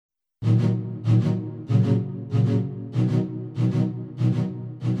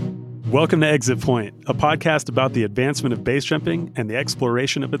Welcome to Exit Point, a podcast about the advancement of base jumping and the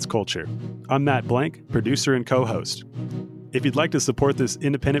exploration of its culture. I'm Matt Blank, producer and co-host. If you'd like to support this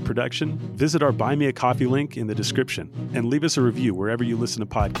independent production, visit our Buy Me a Coffee link in the description and leave us a review wherever you listen to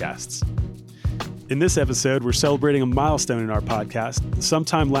podcasts. In this episode, we're celebrating a milestone in our podcast.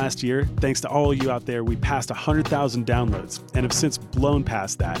 Sometime last year, thanks to all of you out there, we passed 100,000 downloads and have since blown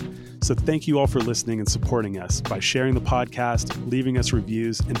past that. So thank you all for listening and supporting us by sharing the podcast, leaving us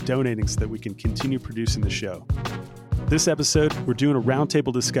reviews, and donating so that we can continue producing the show. This episode, we're doing a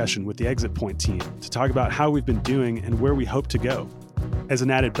roundtable discussion with the Exit Point team to talk about how we've been doing and where we hope to go. As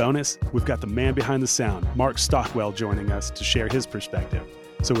an added bonus, we've got the man behind the sound, Mark Stockwell, joining us to share his perspective.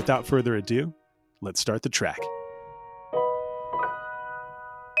 So without further ado, let's start the track.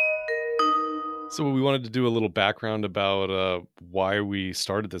 So we wanted to do a little background about why we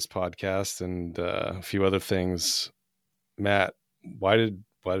started this podcast and a few other things. Matt, why did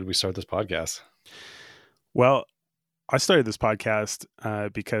we start this podcast? Well, I started this podcast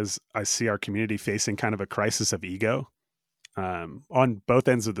because I see our community facing kind of a crisis of ego on both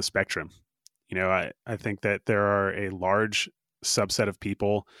ends of the spectrum. You know, I think that there are a large subset of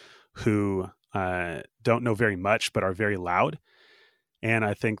people who don't know very much but are very loud. And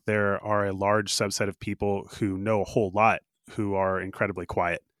I think there are a large subset of people who know a whole lot who are incredibly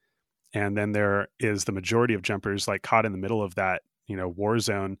quiet. And then there is the majority of jumpers like caught in the middle of that, war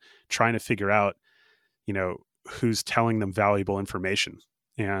zone, trying to figure out, who's telling them valuable information.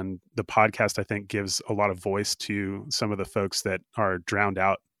 And the podcast, I think, gives a lot of voice to some of the folks that are drowned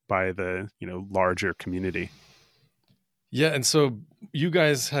out by the, larger community. Yeah. And so you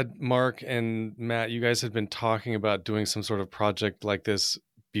guys had, Mark and Matt, you guys had been talking about doing some sort of project like this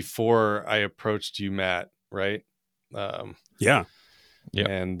before I approached you, Matt, right? Yeah.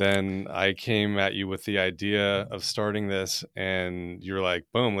 And then I came at you with the idea of starting this and you were like,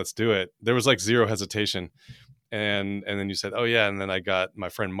 boom, let's do it. There was like zero hesitation. And then you said, oh yeah. And then I got my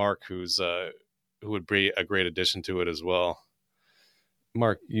friend Mark, who would be a great addition to it as well.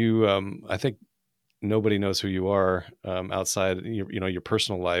 Mark, you, I think, nobody knows who you are outside your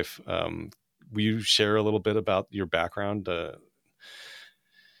personal life. Will you share a little bit about your background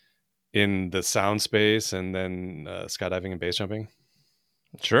in the sound space and then skydiving and base jumping?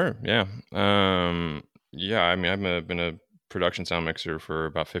 Sure. Yeah. I mean, I've been a production sound mixer for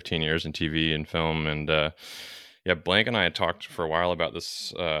about 15 years in TV and film. And Blank and I had talked for a while about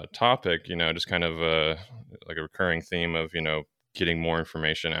this topic, just kind of like a recurring theme of, getting more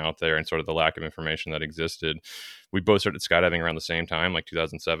information out there and sort of the lack of information that existed. We both started skydiving around the same time, like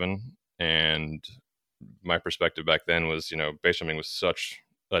 2007. And my perspective back then was, base jumping was such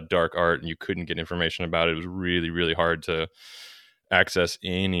a dark art and you couldn't get information about it. It was really, really hard to access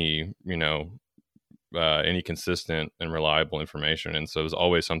any consistent and reliable information. And so it was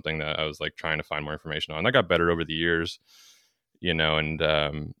always something that I was like trying to find more information on. I got better over the years, and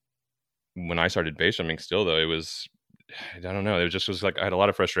when I started base jumping still though, it was, I don't know. It just was like I had a lot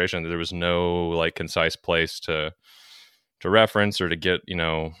of frustration that there was no like concise place to reference or to get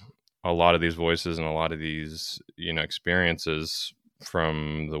a lot of these voices and a lot of these experiences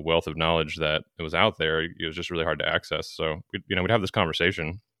from the wealth of knowledge that it was out there. It was just really hard to access. So we'd have this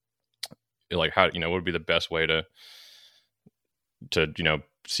conversation, like how what would be the best way to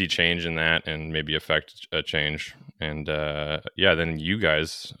see change in that and maybe affect a change. And then you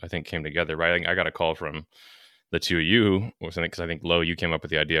guys I think came together, right? I got a call from the two of you, because I think Lo, you came up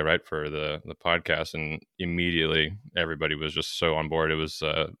with the idea, right, for the podcast, and immediately everybody was just so on board. It was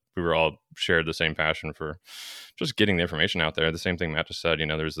we were all shared the same passion for just getting the information out there. The same thing Matt just said.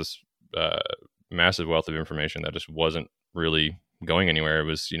 There's this massive wealth of information that just wasn't really going anywhere. It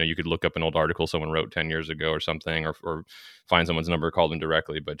was you could look up an old article someone wrote 10 years ago or something, or find someone's number, call them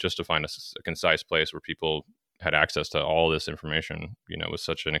directly, but just to find a concise place where people had access to all this information, was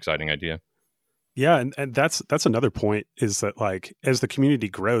such an exciting idea. Yeah, and that's another point, is that like as the community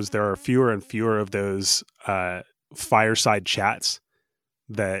grows, there are fewer and fewer of those fireside chats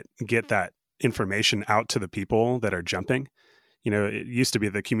that get that information out to the people that are jumping. It used to be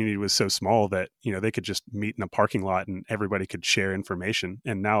the community was so small that they could just meet in a parking lot and everybody could share information.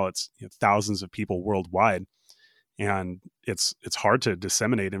 And now it's thousands of people worldwide, and it's hard to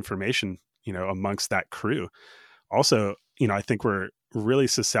disseminate information amongst that crew. Also, I think we're really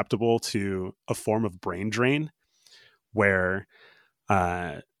susceptible to a form of brain drain where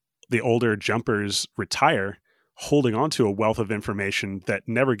the older jumpers retire holding on to a wealth of information that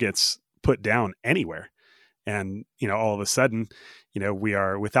never gets put down anywhere. And, all of a sudden, we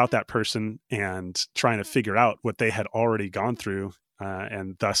are without that person and trying to figure out what they had already gone through,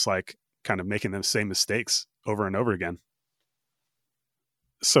 and thus like kind of making the same mistakes over and over again.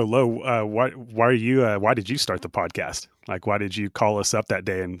 So Lo, why did you start the podcast? Like, why did you call us up that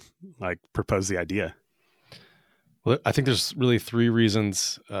day and like propose the idea? Well, I think there's really three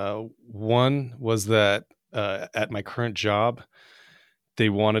reasons. One was that at my current job, they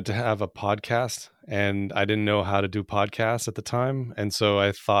wanted to have a podcast, and I didn't know how to do podcasts at the time. And so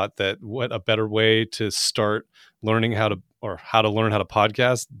I thought that what a better way to start learning how to learn how to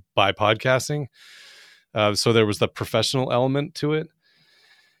podcast by podcasting. So there was the professional element to it.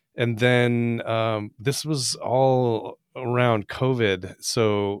 And then this was all around COVID.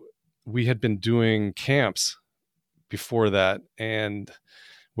 So we had been doing camps before that, and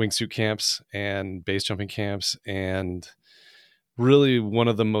wingsuit camps and base jumping camps. And really one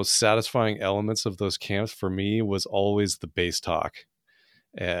of the most satisfying elements of those camps for me was always the base talk.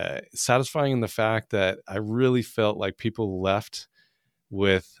 Satisfying in the fact that I really felt like people left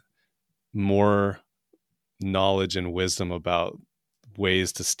with more knowledge and wisdom about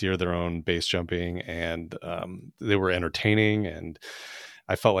ways to steer their own base jumping, and they were entertaining, and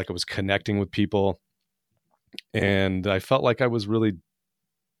I felt like I was connecting with people, and I felt like that was really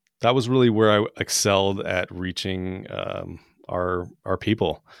where I excelled at reaching our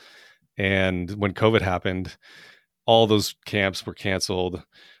people. And when COVID happened, all those camps were canceled.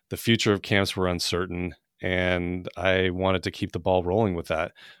 The future of camps were uncertain, and I wanted to keep the ball rolling with that.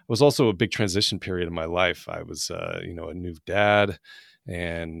 It was also a big transition period in my life. I was, a new dad,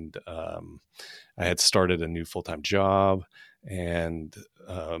 and I had started a new full-time job, and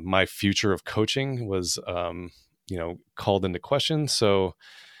my future of coaching was, called into question. So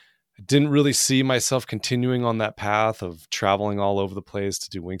I didn't really see myself continuing on that path of traveling all over the place to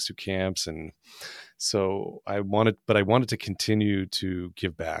do wingsuit camps. And so I wanted to continue to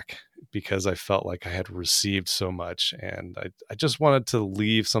give back, because I felt like I had received so much, and I just wanted to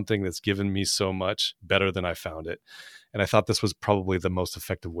leave something that's given me so much better than I found it. And I thought this was probably the most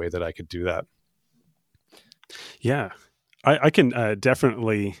effective way that I could do that. Yeah, I can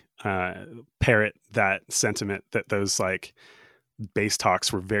definitely parrot that sentiment that those like base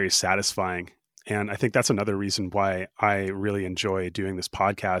talks were very satisfying. And I think that's another reason why I really enjoy doing this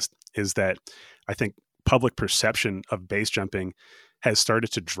podcast, is that I think public perception of base jumping has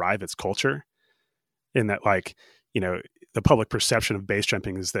started to drive its culture, in that, like, the public perception of base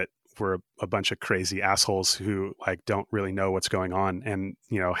jumping is that we're a bunch of crazy assholes who like don't really know what's going on, and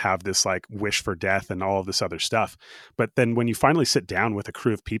have this like wish for death and all of this other stuff. But then when you finally sit down with a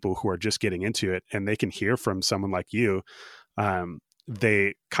crew of people who are just getting into it, and they can hear from someone like you,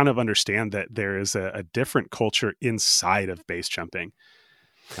 they kind of understand that there is a different culture inside of base jumping.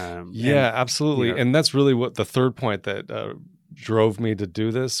 Absolutely. And that's really what the third point that drove me to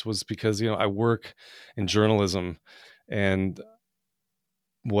do this was, because, I work in journalism, and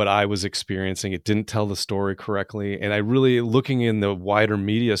what I was experiencing, it didn't tell the story correctly. And I really, looking in the wider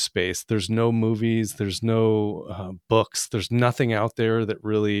media space, there's no movies, there's no books, there's nothing out there that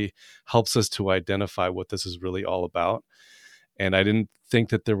really helps us to identify what this is really all about. And I didn't think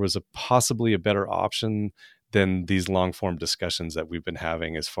that there was possibly a better option than these long form discussions that we've been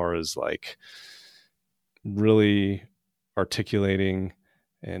having, as far as like really articulating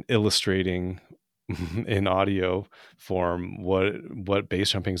and illustrating in audio form what base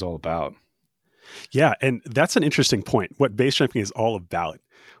jumping is all about. Yeah. And that's an interesting point, what base jumping is all about,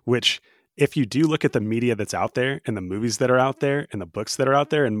 which, if you do look at the media that's out there, and the movies that are out there, and the books that are out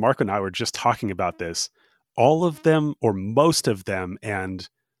there, and Mark and I were just talking about this, all of them, or most of them, end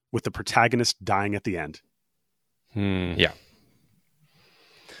with the protagonist dying at the end. Yeah.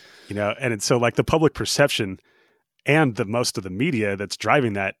 And so like the public perception and the most of the media that's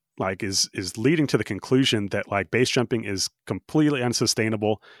driving that, like, is leading to the conclusion that like base jumping is completely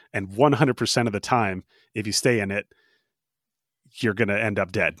unsustainable, and 100% of the time, if you stay in it, you're going to end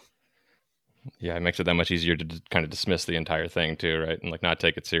up dead. Yeah, it makes it that much easier to kind of dismiss the entire thing too, right? And like not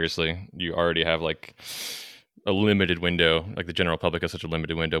take it seriously. You already have like a limited window, like the general public has such a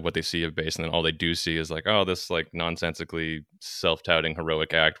limited window of what they see of base, and then all they do see is like, oh, this like nonsensically self-touting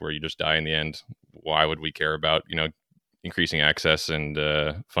heroic act where you just die in the end. Why would we care about, increasing access and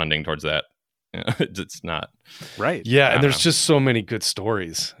funding towards that? It's not right. Yeah, and there's just so many good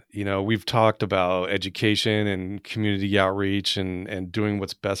stories. We've talked about education and community outreach and doing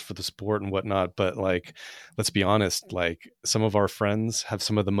what's best for the sport and whatnot, but like, let's be honest, like some of our friends have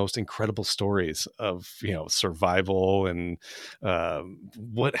some of the most incredible stories of survival and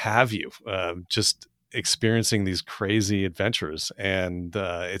what have you, just experiencing these crazy adventures. And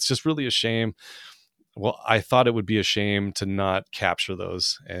it's just really a shame. Well, I thought it would be a shame to not capture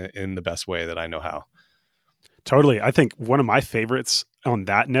those in the best way that I know how. Totally. I think one of my favorites on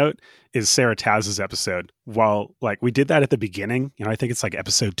that note is Sarah Taz's episode. While like we did that at the beginning, I think it's like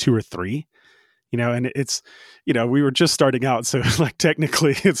episode 2 or 3, and it's, we were just starting out. So like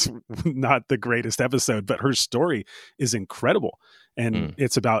technically it's not the greatest episode, but her story is incredible. And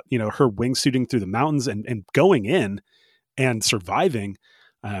it's about, her wingsuiting through the mountains and going in and surviving.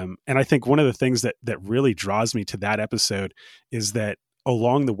 And I think one of the things that really draws me to that episode is that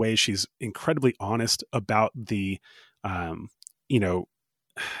along the way, she's incredibly honest about the,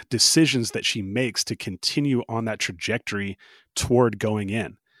 decisions that she makes to continue on that trajectory toward going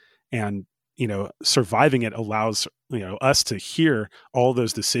in. And, surviving it allows, us to hear all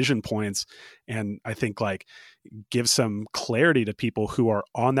those decision points. And I think like give some clarity to people who are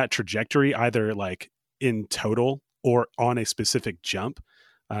on that trajectory, either like in total or on a specific jump,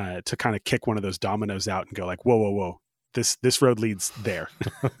 to kind of kick one of those dominoes out and go like, whoa. This road leads there.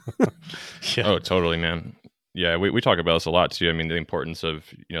 Yeah. Oh, totally, man. Yeah, we talk about this a lot too. I mean, the importance of,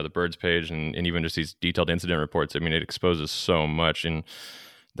 the birds page and even just these detailed incident reports. I mean, it exposes so much. And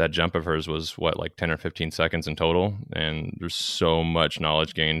that jump of hers was like 10 or 15 seconds in total. And there's so much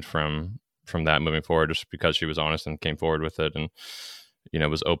knowledge gained from that moving forward, just because she was honest and came forward with it and,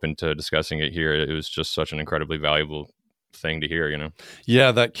 was open to discussing it here. It was just such an incredibly valuable thing to hear.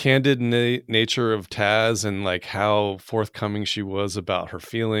 Yeah, that candid nature of Taz and like how forthcoming she was about her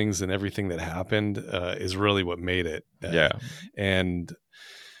feelings and everything that happened is really what made it. And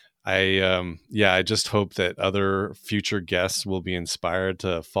I just hope that other future guests will be inspired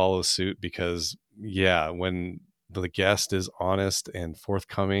to follow suit, because when the guest is honest and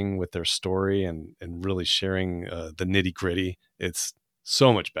forthcoming with their story and really sharing the nitty gritty, it's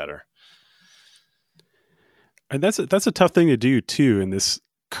so much better. And that's a tough thing to do too in this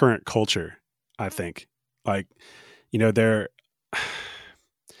current culture, I think. Like,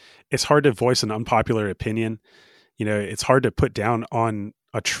 it's hard to voice an unpopular opinion. It's hard to put down on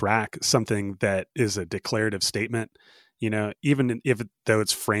a track something that is a declarative statement, even though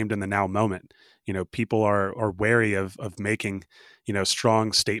it's framed in the now moment. People are wary of making,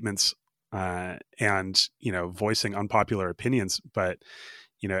 strong statements and, voicing unpopular opinions. But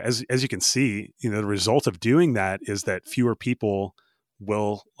as you can see, the result of doing that is that fewer people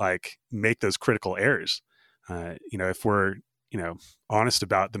will like make those critical errors. If we're, honest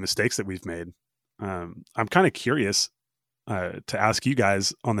about the mistakes that we've made. I'm kind of curious to ask you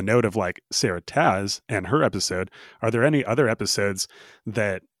guys on the note of like Sarah Taz and her episode, are there any other episodes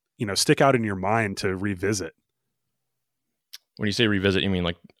that, stick out in your mind to revisit? When you say revisit, you mean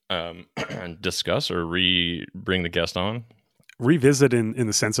like discuss or bring the guest on? Revisit in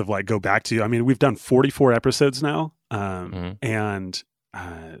the sense of like go back to, I mean, we've done 44 episodes now. And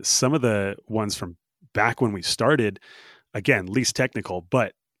some of the ones from back when we started, again, least technical,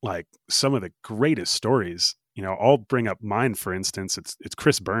 but like some of the greatest stories, I'll bring up mine, for instance, it's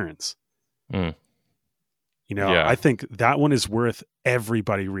Chris Burns. I think that one is worth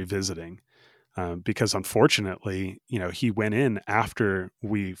everybody revisiting. Because unfortunately, he went in after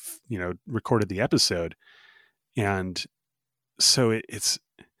we've, recorded the episode. And so it's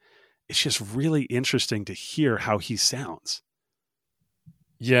just really interesting to hear how he sounds.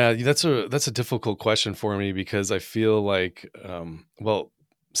 Yeah, that's a difficult question for me, because I feel like,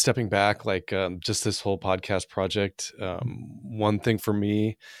 stepping back, like just this whole podcast project, one thing for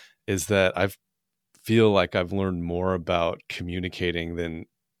me is that I feel like I've learned more about communicating than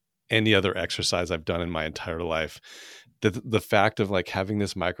any other exercise I've done in my entire life. The fact of like having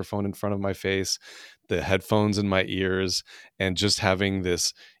this microphone in front of my face, the headphones in my ears, and just having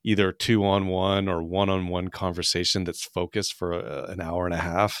this either 2-on-1 or 1-on-1 conversation that's focused for an hour and a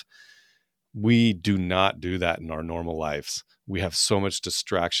half. We do not do that in our normal lives. We have so much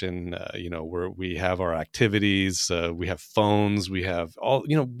distraction, where we have our activities, we have phones, we have all,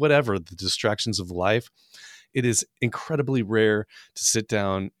 whatever the distractions of life. It is incredibly rare to sit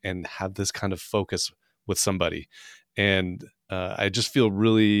down and have this kind of focus with somebody. And I just feel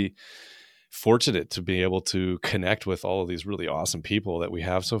really fortunate to be able to connect with all of these really awesome people that we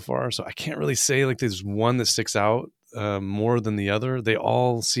have so far. So I can't really say like there's one that sticks out more than the other. They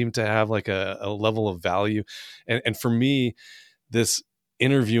all seem to have like a level of value. And for me, this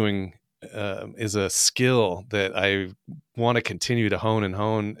interviewing is a skill that I want to continue to hone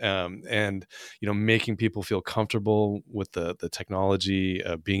and making people feel comfortable with the technology,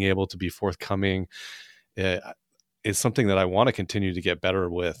 being able to be forthcoming is something that I want to continue to get better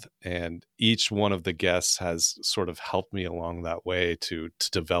with. And each one of the guests has sort of helped me along that way to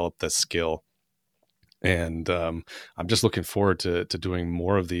develop this skill. And I'm just looking forward to doing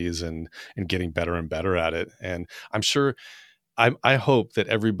more of these and getting better and better at it. And I'm sure I hope that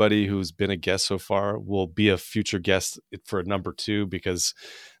everybody who's been a guest so far will be a future guest for number 2, because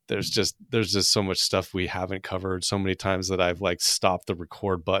there's just so much stuff we haven't covered. So many times that I've like stopped the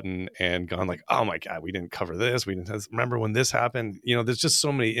record button and gone like, oh my God, we didn't cover this. We didn't remember when this happened. There's just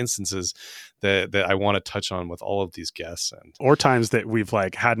so many instances that I want to touch on with all of these guests, or times that we've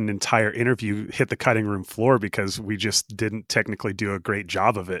like had an entire interview hit the cutting room floor because we just didn't technically do a great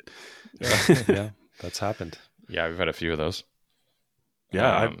job of it. Yeah, that's happened. Yeah, we've had a few of those.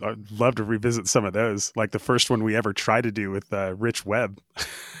 Yeah, I'd love to revisit some of those. Like the first one we ever tried to do with Rich Webb.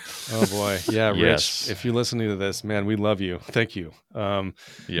 Oh boy. Yeah. Yes. Rich, if you're listening to this, man, we love you. Thank you.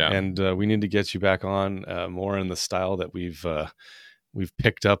 Yeah. And we need to get you back on more in the style that we've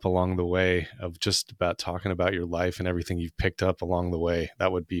picked up along the way, of just about talking about your life and everything you've picked up along the way.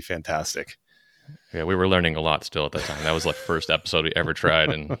 That would be fantastic. Yeah, we were learning a lot still at that time. That was like the first episode we ever tried,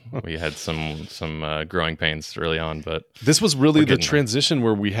 and we had some growing pains early on. But this was really the transition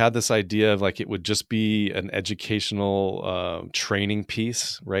where we had this idea of like it would just be an educational training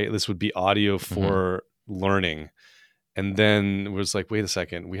piece, right? This would be audio for learning. And then it was like, wait a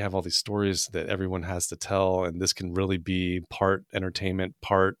second, we have all these stories that everyone has to tell, and this can really be part entertainment,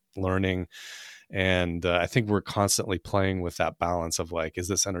 part learning. And I think we're constantly playing with that balance of like, is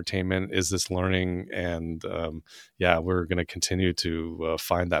this entertainment? Is this learning? And we're going to continue to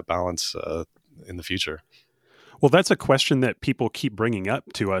find that balance in the future. Well, that's a question that people keep bringing up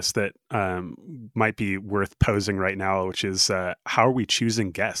to us that might be worth posing right now, which is how are we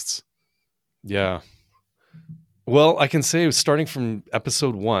choosing guests? Yeah. Well, I can say starting from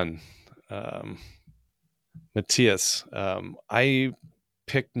episode 1, Matthias, I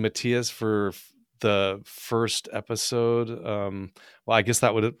picked Matthias for the first episode. Well, I guess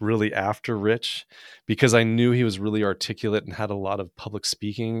that would really after Rich, because I knew he was really articulate and had a lot of public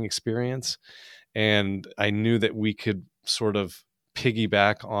speaking experience. And I knew that we could sort of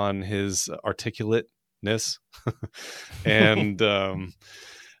piggyback on his articulateness. And,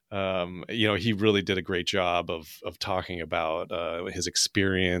 he really did a great job of talking about his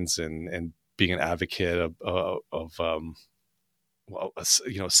experience and being an advocate of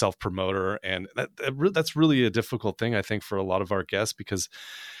self-promoter. And that's really a difficult thing, I think, for a lot of our guests, because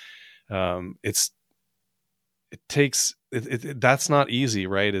that's not easy,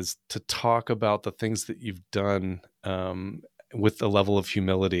 right? Is to talk about the things that you've done with a level of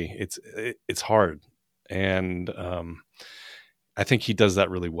humility. It's hard. And I think he does that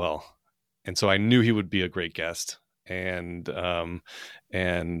really well. And so I knew he would be a great guest. And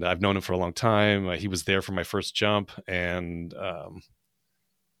I've known him for a long time. He was there for my first jump, and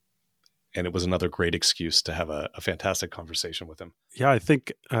it was another great excuse to have a fantastic conversation with him. Yeah, I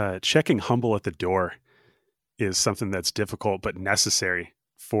think checking humble at the door is something that's difficult but necessary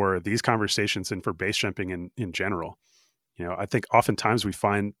for these conversations and for base jumping in general. I think oftentimes we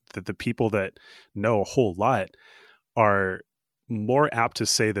find that the people that know a whole lot are more apt to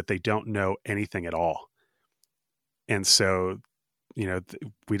say that they don't know anything at all. And so,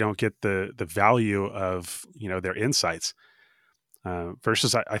 we don't get the value of, their insights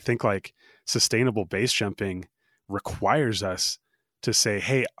versus I think like sustainable base jumping requires us to say,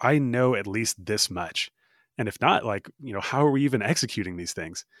 hey, I know at least this much. And if not, like, how are we even executing these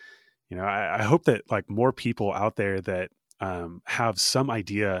things? I hope that like more people out there that have some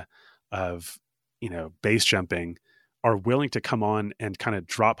idea of, base jumping are willing to come on and kind of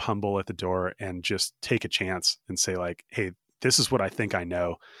drop humble at the door and just take a chance and say like, hey, this is what I think I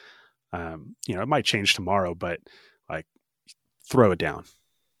know. It might change tomorrow, but like throw it down.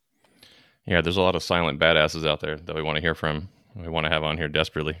 Yeah, there's a lot of silent badasses out there that we want to hear from. We want to have on here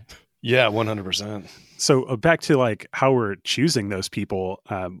desperately. Yeah, 100%. So back to like how we're choosing those people.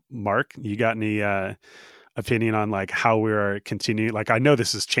 Mark, you got any opinion on like how we're continuing? Like, I know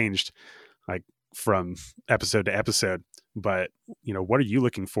this has changed like from episode to episode, but what are you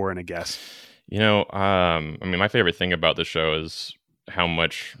looking for in a guest? My favorite thing about the show is how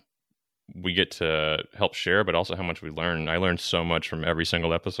much we get to help share, but also how much we learn. I learned so much from every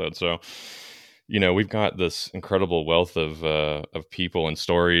single episode. So, we've got this incredible wealth of people and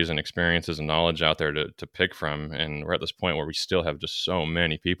stories and experiences and knowledge out there to pick from. And we're at this point where we still have just so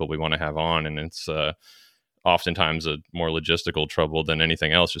many people we want to have on. And it's oftentimes a more logistical trouble than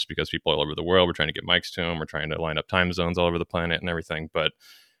anything else, just because people all over the world, we're trying to get mics to them. We're trying to line up time zones all over the planet and everything. But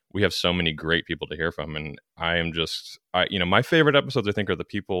we have so many great people to hear from. And my favorite episodes, I think, are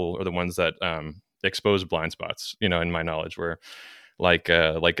the ones that expose blind spots, in my knowledge, where like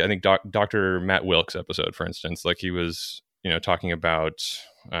I think Dr. Matt Wilkes episode, for instance, like he was, talking about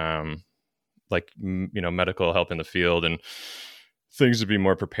medical help in the field and things to be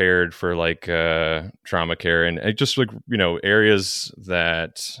more prepared for like trauma care and just like, areas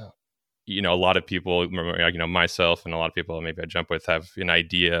that, a lot of people, myself and a lot of people maybe I jump with have an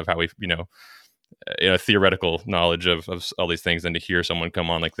idea of how we, theoretical knowledge of all these things, and to hear someone come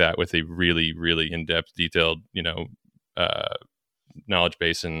on like that with a really, really in-depth, detailed, knowledge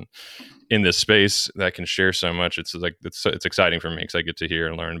base in this space that can share so much. It's like, it's exciting for me because I get to hear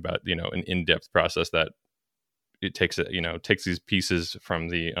and learn about, an in-depth process that it takes takes these pieces from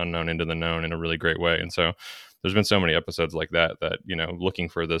the unknown into the known in a really great way. And so there's been so many episodes like that, looking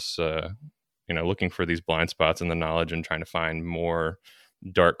for this, looking for these blind spots in the knowledge and trying to find more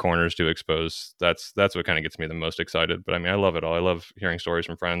dark corners to expose. That's what kind of gets me the most excited. But I mean, I love it all. I love hearing stories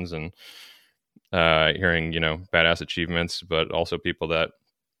from friends and hearing, badass achievements, but also people that,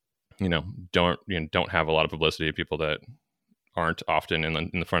 don't have a lot of publicity, people that aren't often in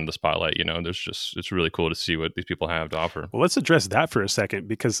the front of the spotlight. It's really cool to see what these people have to offer. Well, let's address that for a second,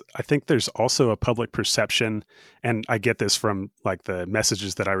 because I think there's also a public perception, and I get this from like the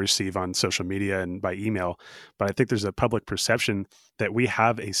messages that I receive on social media and by email, but I think there's a public perception that we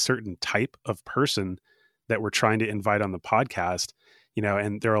have a certain type of person that we're trying to invite on the podcast,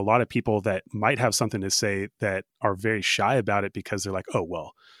 and there are a lot of people that might have something to say that are very shy about it because they're like, oh,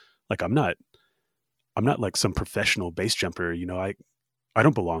 well, like I'm not like some professional base jumper, I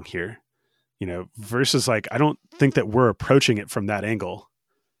don't belong here, versus like, I don't think that we're approaching it from that angle.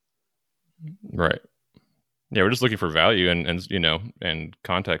 Right. Yeah. We're just looking for value and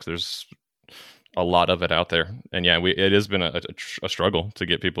context. There's a lot of it out there. And yeah, it has been a struggle to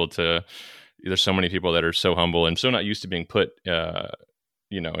get people to, there's so many people that are so humble and so not used to being put,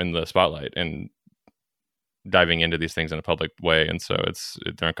 in the spotlight and diving into these things in a public way. And so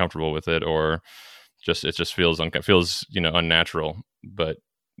they're uncomfortable with it, or it just feels unnatural. But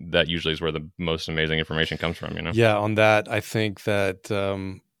that usually is where the most amazing information comes from. Yeah, on that, I think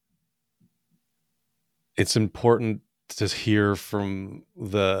that it's important to hear from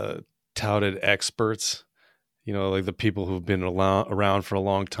the touted experts, like the people who've been around for a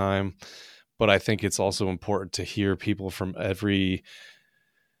long time. But I think it's also important to hear people from every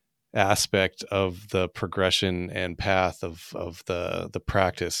aspect of the progression and path of the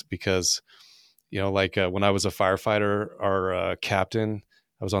practice, because when I was a firefighter, our captain,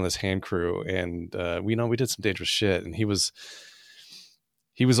 I was on this hand crew, and we did some dangerous shit, and he was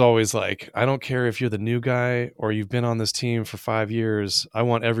always like, I don't care if you're the new guy or you've been on this team for 5 years, I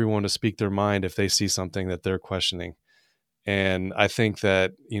want everyone to speak their mind if they see something that they're questioning. And I think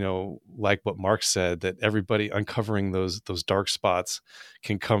that, like what Mark said, that everybody uncovering those dark spots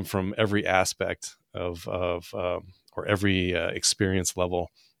can come from every aspect of or every experience level.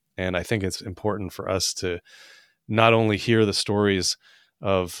 And I think it's important for us to not only hear the stories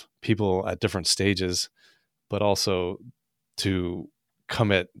of people at different stages, but also to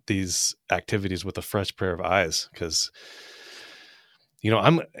come at these activities with a fresh pair of eyes. Because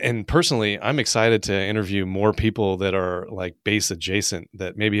I'm excited to interview more people that are like base adjacent,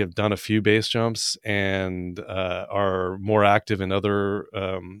 that maybe have done a few base jumps and are more active in other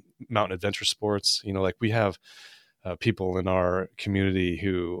mountain adventure sports. Like we have people in our community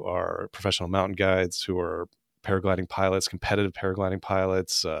who are professional mountain guides, who are paragliding pilots, competitive paragliding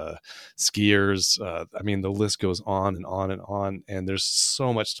pilots, skiers. The list goes on and on and on. And there's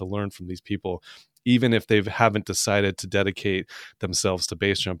so much to learn from these people. Even if they haven't decided to dedicate themselves to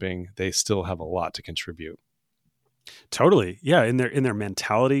base jumping, they still have a lot to contribute. Totally. Yeah. In their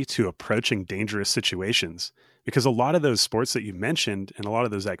mentality to approaching dangerous situations, because a lot of those sports that you mentioned and a lot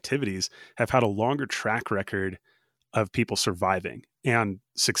of those activities have had a longer track record of people surviving and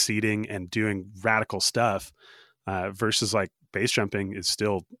succeeding and doing radical stuff, versus like base jumping is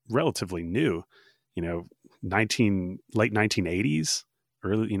still relatively new, late 1980s,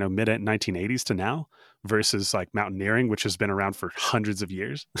 early, mid 1980s to now, versus like mountaineering, which has been around for hundreds of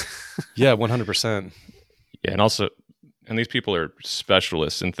years. Yeah, 100%. Yeah. And these people are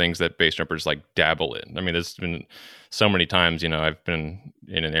specialists in things that base jumpers like dabble in. There's been so many times, I've been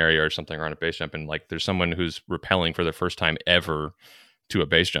in an area or something around a base jump, and like there's someone who's rappelling for the first time ever to a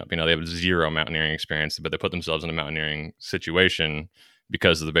base jump. They have zero mountaineering experience, but they put themselves in a mountaineering situation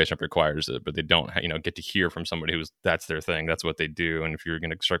because the base jump requires it, but they don't, get to hear from somebody that's their thing. That's what they do. And if you're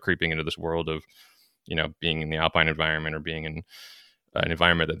going to start creeping into this world of, being in the alpine environment or being in an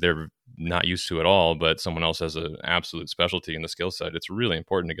environment that they're not used to at all, but someone else has an absolute specialty in the skill set, it's really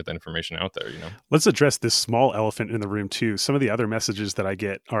important to get that information out there. Let's address this small elephant in the room too. Some of the other messages that I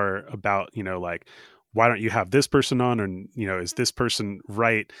get are about, like, why don't you have this person on? And, is this person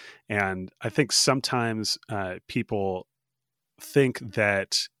right? And I think sometimes people think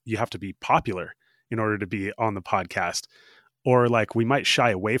that you have to be popular in order to be on the podcast. or like we might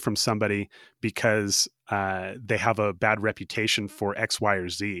shy away from somebody because they have a bad reputation for X, Y, or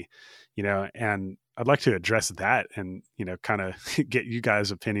Z, and I'd like to address that and, kind of get you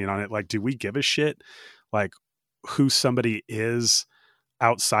guys' opinion on it. Like, do we give a shit like who somebody is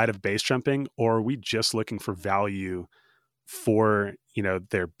outside of base jumping, or are we just looking for value for,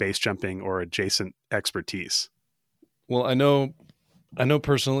 their base jumping or adjacent expertise? Well, I know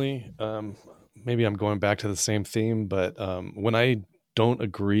personally, maybe I'm going back to the same theme, but when I don't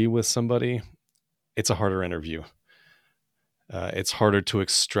agree with somebody, it's a harder interview. It's harder to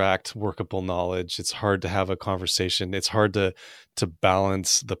extract workable knowledge. It's hard to have a conversation. It's hard to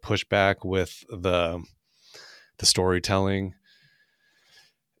balance the pushback with the storytelling.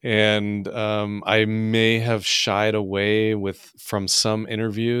 And I may have shied away from some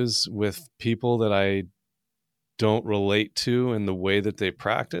interviews with people that I don't relate to in the way that they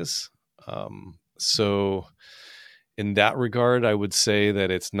practice. So in that regard, I would say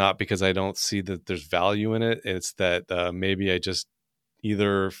that it's not because I don't see that there's value in it. It's that maybe I just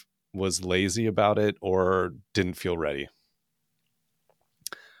either was lazy about it or didn't feel ready.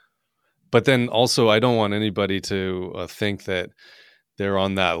 But then also, I don't want anybody to think that they're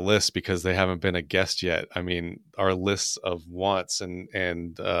on that list because they haven't been a guest yet. I mean, our lists of wants and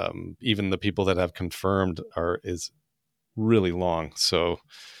even the people that have confirmed is really long. So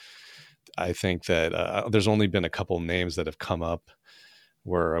I think that there's only been a couple names that have come up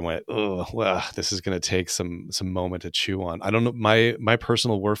where I went, oh, well, this is going to take some moment to chew on. I don't know, my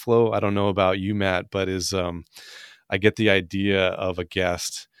personal workflow, I don't know about you, Matt, but is I get the idea of a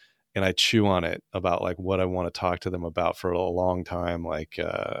guest and I chew on it about like what I want to talk to them about for a long time. Like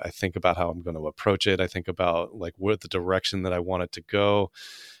I think about how I'm going to approach it. I think about like what the direction that I want it to go,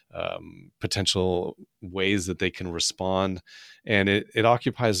 potential ways that they can respond. And it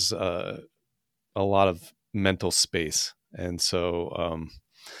occupies a lot of mental space. And so,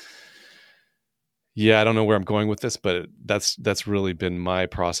 I don't know where I'm going with this, but that's really been my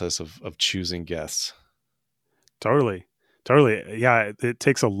process of choosing guests. Totally. Yeah. It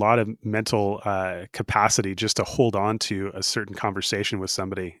takes a lot of mental capacity just to hold on to a certain conversation with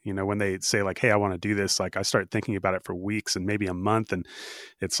somebody. When they say like, hey, I want to do this, like I start thinking about it for weeks and maybe a month, and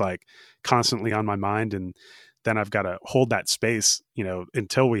it's like constantly on my mind. And then I've got to hold that space,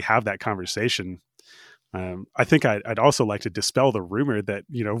 until we have that conversation. I think I'd also like to dispel the rumor that,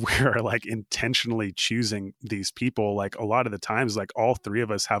 we're like intentionally choosing these people. Like a lot of the times, like all three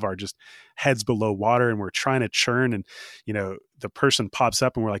of us have our just heads below water and we're trying to churn, and, the person pops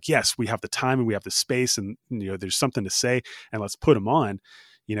up and we're like, yes, we have the time and we have the space, and, there's something to say, and let's put them on.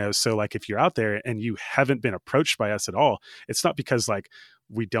 So like if you're out there and you haven't been approached by us at all, it's not because like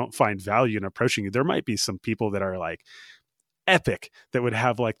we don't find value in approaching you. There might be some people that are like epic that would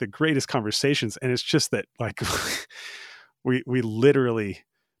have like the greatest conversations, and it's just that like we literally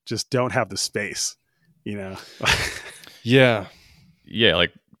just don't have the space. Yeah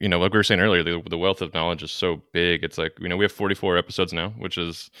Like, like we were saying earlier, the wealth of knowledge is so big. It's like, we have 44 episodes now, which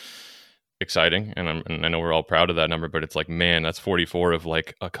is exciting, and I know we're all proud of that number, but it's like, man, that's 44 of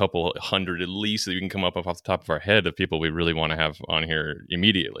like a couple hundred at least that we can come up off the top of our head of people we really want to have on here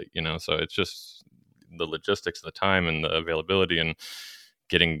immediately. So it's just the logistics of the time and the availability and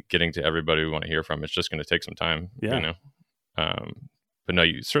getting to everybody we want to hear from. It's just going to take some time. But no,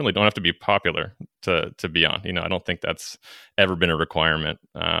 you certainly don't have to be popular to be on. I don't think that's ever been a requirement.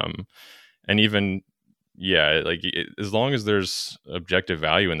 And even as long as there's objective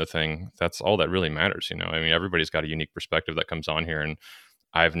value in the thing, that's all that really matters. Everybody's got a unique perspective that comes on here, and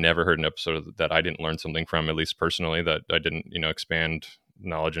I've never heard an episode that I didn't learn something from, at least personally, that I didn't expand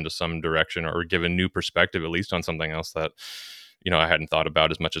knowledge into some direction or give a new perspective, at least on something else that I hadn't thought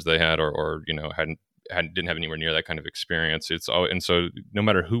about as much as they had, or didn't have anywhere near that kind of experience. And so no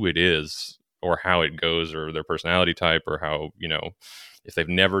matter who it is or how it goes or their personality type or how if they've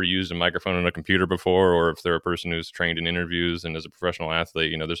never used a microphone on a computer before, or if they're a person who's trained in interviews and is a professional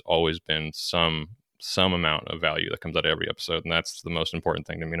athlete, there's always been some amount of value that comes out of every episode, and that's the most important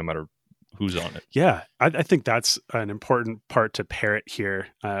thing to me, no matter who's on it. Yeah, I think that's an important part to parrot here,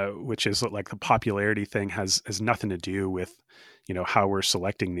 which is like the popularity thing has nothing to do with, how we're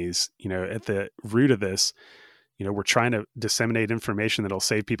selecting these. At the root of this, we're trying to disseminate information that'll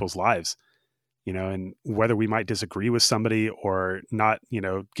save people's lives, and whether we might disagree with somebody or not,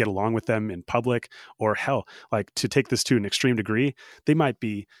 get along with them in public, or hell, like to take this to an extreme degree, they might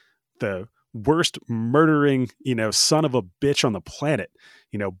be the worst murdering, son of a bitch on the planet,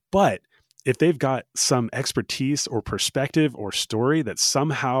 but if they've got some expertise or perspective or story that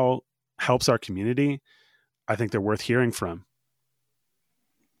somehow helps our community, I think they're worth hearing from.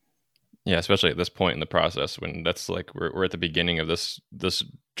 Yeah, especially at this point in the process when that's like we're at the beginning of this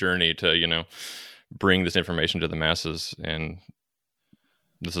journey to, bring this information to the masses, and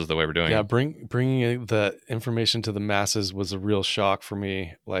this is the way we're doing Yeah, it. bringing the information to the masses was a real shock for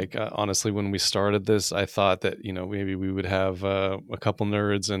me. Like, honestly, when we started this, I thought that, maybe we would have a couple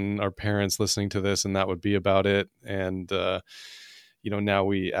nerds and our parents listening to this, and that would be about it. And, now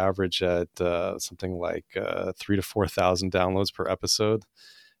we average at something like 3,000 to 4,000 downloads per episode.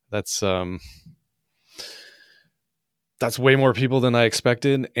 That's way more people than I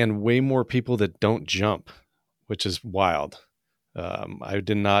expected, and way more people that don't jump, which is wild. I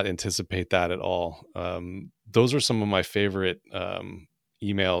did not anticipate that at all. Those are some of my favorite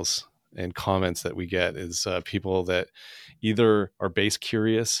emails and comments that we get is people that either are base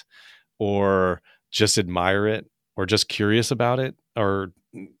curious or just admire it or just curious about it. Or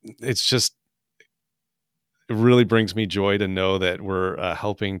it's just, it really brings me joy to know that we're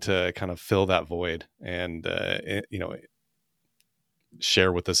helping to kind of fill that void and,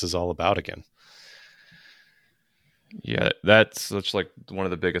 share what this is all about again. Yeah, that's like one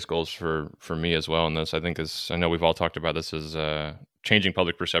of the biggest goals for me as well in this. I think I know we've all talked about this, is changing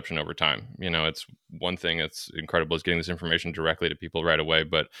public perception over time. It's one thing that's incredible is getting this information directly to people right away,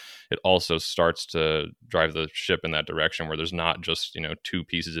 but it also starts to drive the ship in that direction where there's not just, two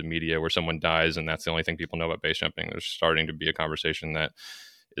pieces of media where someone dies and that's the only thing people know about base jumping. There's starting to be a conversation that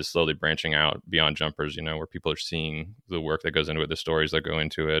is slowly branching out beyond jumpers, where people are seeing the work that goes into it, the stories that go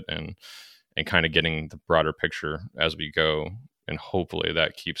into it, and kind of getting the broader picture as we go. And hopefully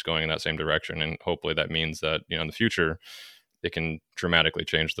that keeps going in that same direction. And hopefully that means that, in the future, it can dramatically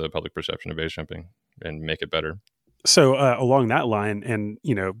change the public perception of base jumping and make it better. So along that line, and,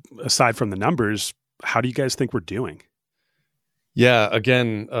 aside from the numbers, how do you guys think we're doing? Yeah,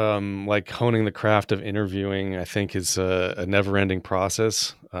 again, like honing the craft of interviewing, I think is a never-ending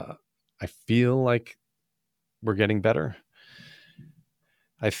process. I feel like we're getting better.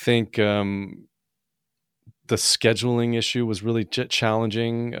 I think the scheduling issue was really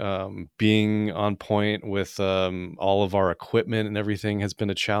challenging. Being on point with all of our equipment and everything has been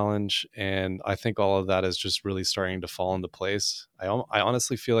a challenge. And I think all of that is just really starting to fall into place. I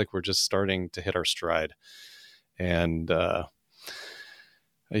honestly feel like we're just starting to hit our stride. And I'm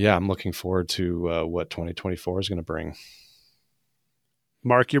looking forward to what 2024 is going to bring.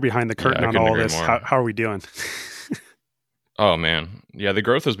 Mark, you're behind the curtain on all this. How are we doing? Oh man, yeah, the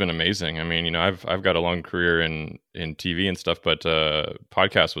growth has been amazing. I mean, I've got a long career in TV and stuff, but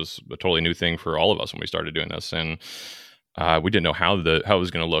podcast was a totally new thing for all of us when we started doing this, and we didn't know how it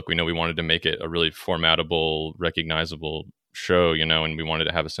was going to look. We know we wanted to make it a really formatable, recognizable show, and we wanted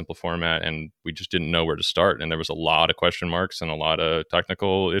to have a simple format, and we just didn't know where to start. And there was a lot of question marks and a lot of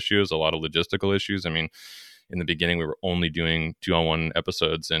technical issues, a lot of logistical issues. I mean, in the beginning, we were only doing 2-on-1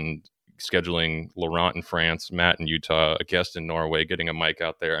 episodes and scheduling Laurent in France, Matt in Utah, a guest in Norway, getting a mic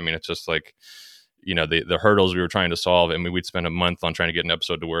out there. I mean, it's just like, the hurdles we were trying to solve. I mean, we'd spend a month on trying to get an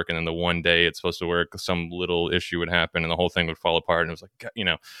episode to work, and then the one day it's supposed to work, some little issue would happen and the whole thing would fall apart. And it was like,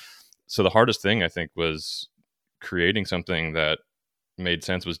 so the hardest thing I think was creating something that made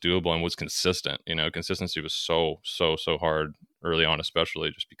sense, was doable, and was consistent. Consistency was so hard early on,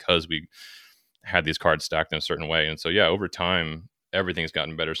 especially just because we had these cards stacked in a certain way. And so, yeah, over time, everything's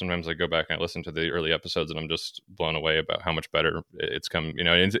gotten better. Sometimes I go back and I listen to the early episodes and I'm just blown away about how much better it's come,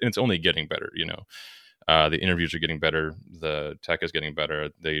 and it's only getting better. The interviews are getting better. The tech is getting better.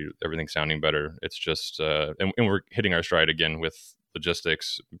 Everything's sounding better. It's just, and we're hitting our stride again with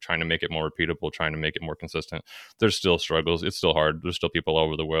logistics, trying to make it more repeatable, trying to make it more consistent. There's still struggles. It's still hard. There's still people all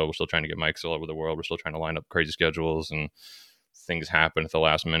over the world. We're still trying to get mics all over the world. We're still trying to line up crazy schedules, and things happen at the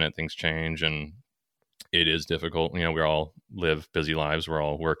last minute. Things change, and it is difficult. We all live busy lives. We're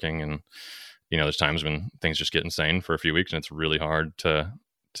all working, and there's times when things just get insane for a few weeks, and it's really hard to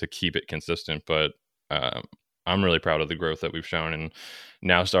keep it consistent. But I'm really proud of the growth that we've shown, and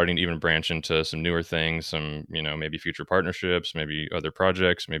now starting to even branch into some newer things, some maybe future partnerships, maybe other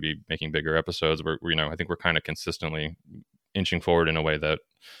projects, maybe making bigger episodes. Where I think we're kind of consistently inching forward in a way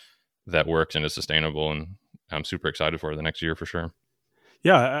that works and is sustainable, and I'm super excited for the next year for sure.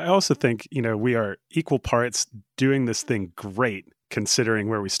 Yeah, I also think, we are equal parts doing this thing great considering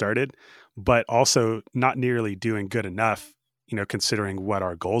where we started, but also not nearly doing good enough, considering what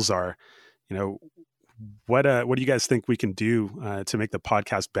our goals are. What do you guys think we can do to make the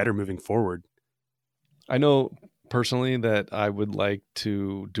podcast better moving forward? I know personally that I would like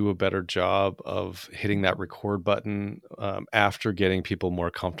to do a better job of hitting that record button after getting people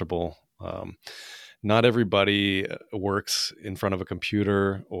more comfortable. Not everybody works in front of a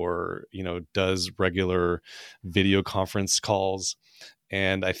computer or, does regular video conference calls.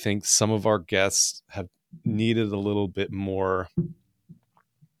 And I think some of our guests have needed a little bit more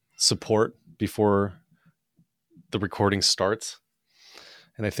support before the recording starts.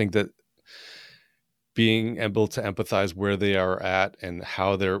 And I think that being able to empathize where they are at and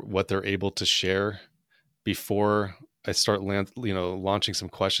what they're able to share before I start launching some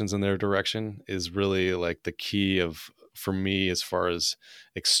questions in their direction is really like the key for me as far as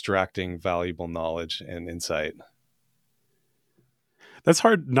extracting valuable knowledge and insight. That's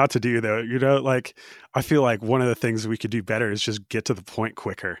hard not to do, though. Like, I feel like one of the things we could do better is just get to the point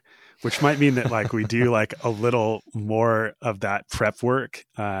quicker, which might mean that like we do like a little more of that prep work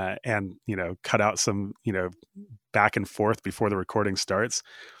and, cut out some, back and forth before the recording starts.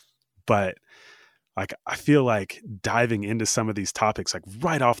 But like, I feel like diving into some of these topics, like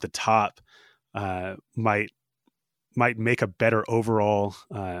right off the top, might make a better overall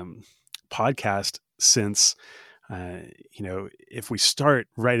podcast, since if we start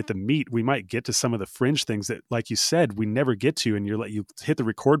right at the meat, we might get to some of the fringe things that, like you said, we never get to. And you hit the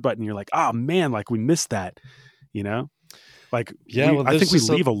record button, and you're like, oh man, like we missed that, like, yeah, I think we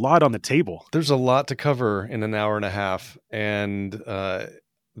leave a lot on the table. There's a lot to cover in an hour and a half. And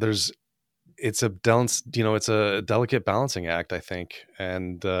it's a delicate balancing act, I think.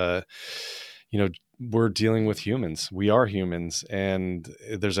 And, we're dealing with humans. We are humans. And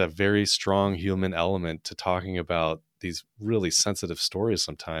there's a very strong human element to talking about these really sensitive stories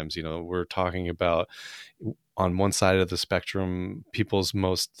sometimes. We're talking about, on one side of the spectrum, people's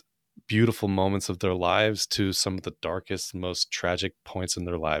most beautiful moments of their lives to some of the darkest, most tragic points in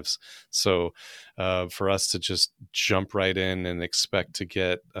their lives. So for us to just jump right in and expect to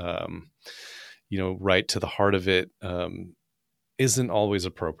get, right to the heart of it isn't always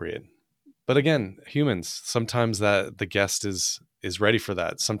appropriate. But again, humans, sometimes that the guest is ready for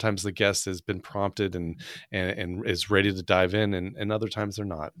that. Sometimes the guest has been prompted and is ready to dive in, and other times they're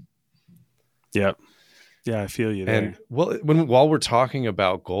not. Yeah. Yeah, I feel you there. And while we're talking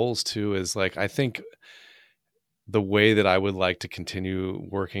about goals too, is like, I think the way that I would like to continue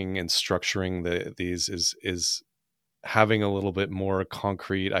working and structuring these is having a little bit more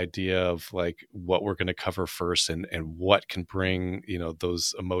concrete idea of like what we're going to cover first and what can bring,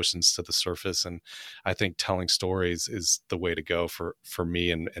 those emotions to the surface. And I think telling stories is the way to go for me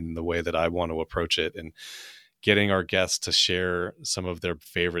and the way that I want to approach it, and getting our guests to share some of their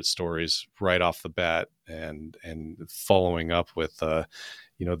favorite stories right off the bat and following up with, the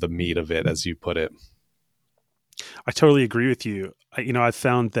meat of it, as you put it. I totally agree with you. I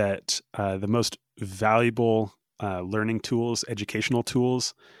found that the most valuable learning tools, educational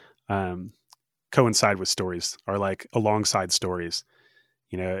tools, coincide with stories, or like alongside stories.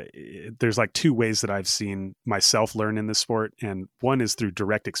 There's like two ways that I've seen myself learn in this sport. And one is through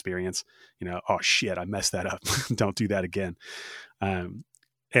direct experience, oh shit, I messed that up. Don't do that again.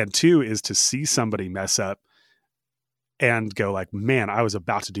 And two is to see somebody mess up and go like, man, I was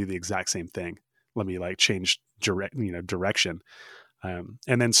about to do the exact same thing. Let me like change direction.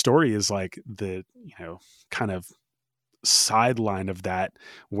 And then story is like the, kind of sideline of that,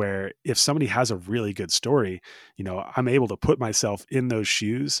 where if somebody has a really good story, I'm able to put myself in those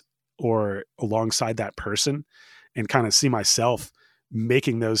shoes or alongside that person and kind of see myself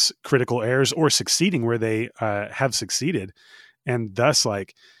making those critical errors or succeeding where they have succeeded, and thus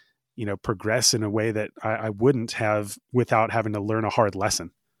like, progress in a way that I wouldn't have without having to learn a hard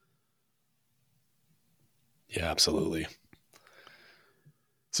lesson. Yeah, absolutely.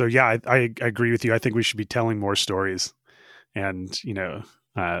 So yeah, I agree with you. I think we should be telling more stories, and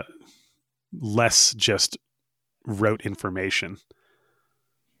less just rote information.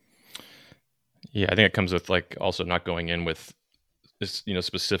 Yeah, I think it comes with like also not going in with this,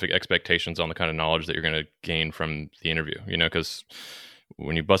 specific expectations on the kind of knowledge that you're going to gain from the interview. Because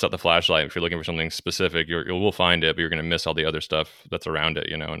when you bust out the flashlight, if you're looking for something specific, you will find it, but you're going to miss all the other stuff that's around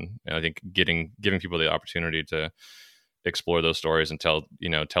it. And I think giving people the opportunity to explore those stories and tell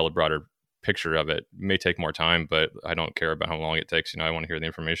a broader picture of it may take more time, but I don't care about how long it takes. I want to hear the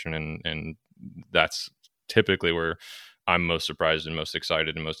information, and that's typically where I'm most surprised and most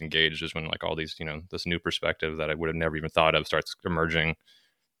excited and most engaged, is when like all these, this new perspective that I would have never even thought of starts emerging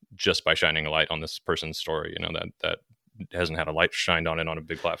just by shining a light on this person's story, that hasn't had a light shined on it on a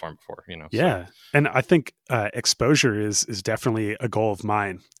big platform before, Yeah. So. And I think exposure is definitely a goal of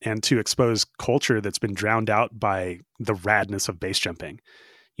mine, and to expose culture that's been drowned out by the radness of base jumping.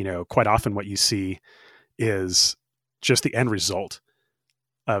 Quite often what you see is just the end result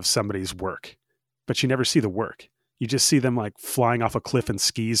of somebody's work, but you never see the work. You just see them like flying off a cliff in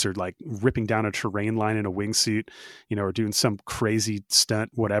skis, or like ripping down a terrain line in a wingsuit, or doing some crazy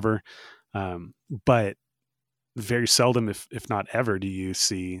stunt, whatever. But very seldom, if not ever, do you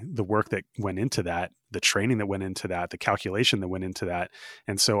see the work that went into that, the training that went into that, the calculation that went into that.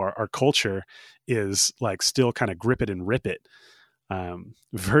 And so our culture is like still kind of grip it and rip it,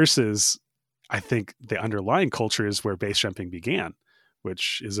 versus I think the underlying culture is where base jumping began,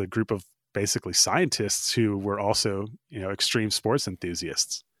 which is a group of basically scientists who were also, extreme sports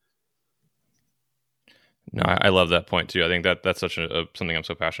enthusiasts. No, I love that point too. I think that's such something I'm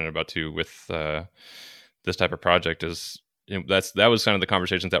so passionate about too with this type of project is, that was kind of the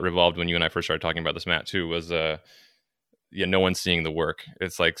conversations that revolved when you and I first started talking about this, Matt, too, was no one's seeing the work.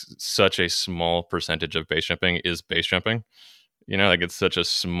 It's like such a small percentage of base jumping is base jumping. Like it's such a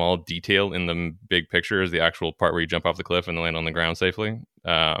small detail in the big picture is the actual part where you jump off the cliff and land on the ground safely.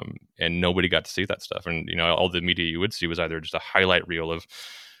 And nobody got to see that stuff. And, all the media you would see was either just a highlight reel of,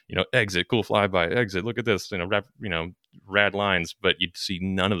 exit, cool flyby, exit, look at this, rad lines, but you'd see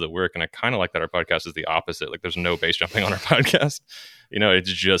none of the work. And I kind of like that our podcast is the opposite. Like there's no base jumping on our podcast.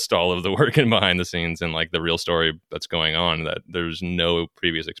 It's just all of the work and behind the scenes and like the real story that's going on that there's no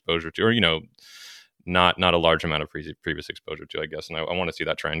previous exposure to, or, not a large amount of previous exposure to, I guess. And I want to see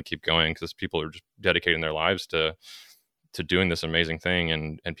that trend keep going because people are just dedicating their lives to doing this amazing thing.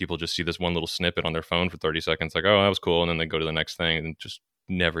 And people just see this one little snippet on their phone for 30 seconds, like, oh, that was cool. And then they go to the next thing and just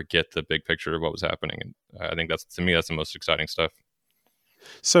never get the big picture of what was happening. And I think that's the most exciting stuff.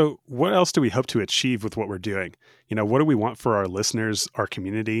 So what else do we hope to achieve with what we're doing? What do we want for our listeners, our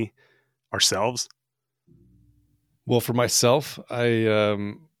community, ourselves? Well, for myself, I,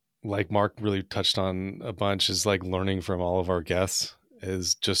 like Mark really touched on a bunch, is like learning from all of our guests,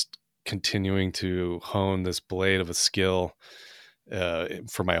 is just continuing to hone this blade of a skill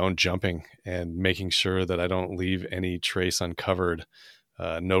for my own jumping and making sure that I don't leave any trace uncovered,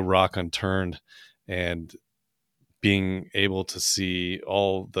 no rock unturned, and being able to see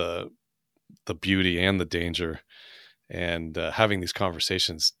all the beauty and the danger. And having these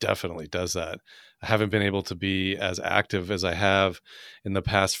conversations definitely does that. I haven't been able to be as active as I have in the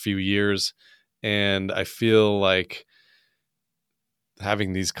past few years. And I feel like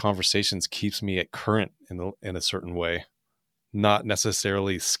having these conversations keeps me at current in a certain way, not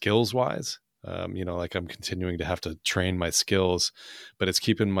necessarily skills wise. Like I'm continuing to have to train my skills, but it's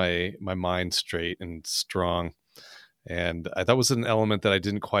keeping my mind straight and strong. And that was an element that I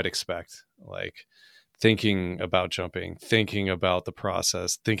didn't quite expect. Like thinking about jumping, thinking about the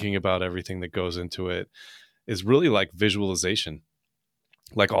process, thinking about everything that goes into it is really like visualization.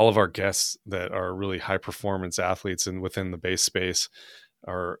 Like all of our guests that are really high performance athletes and within the base space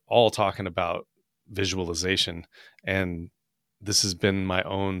are all talking about visualization. And this has been my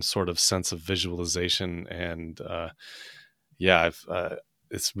own sort of sense of visualization. And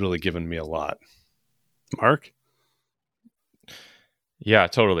it's really given me a lot. Mark? Yeah,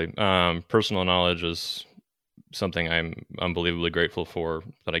 totally. Personal knowledge is something I'm unbelievably grateful for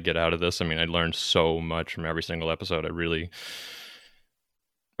that I get out of this. I mean, I learned so much from every single episode. I really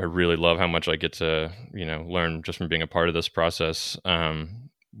love how much I get to, learn just from being a part of this process.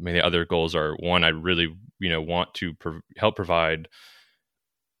 The other goals are, one, I really, want to help provide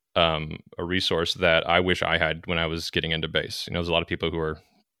a resource that I wish I had when I was getting into base. There's a lot of people who are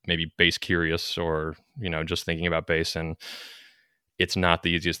maybe base curious or, just thinking about base, and it's not the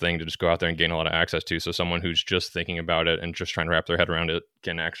easiest thing to just go out there and gain a lot of access to. So someone who's just thinking about it and just trying to wrap their head around it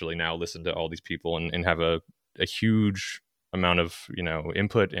can actually now listen to all these people and have a huge amount of,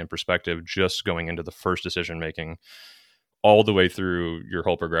 input and perspective just going into the first decision making all the way through your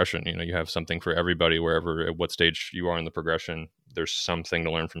whole progression. You have something for everybody, wherever, at what stage you are in the progression, there's something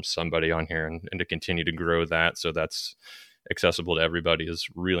to learn from somebody on here, and to continue to grow that so that's accessible to everybody is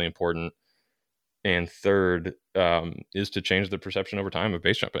really important. And third is to change the perception over time of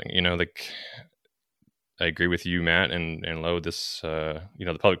base jumping. I agree with you, Matt and Lo. This, the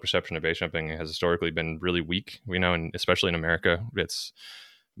public perception of base jumping has historically been really weak. And especially in America, it's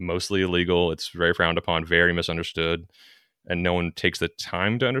mostly illegal. It's very frowned upon, very misunderstood, and no one takes the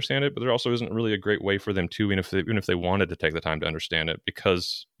time to understand it. But there also isn't really a great way for them to, even if they wanted to take the time to understand it,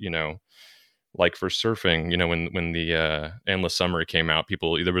 because like for surfing, when the Endless Summer came out,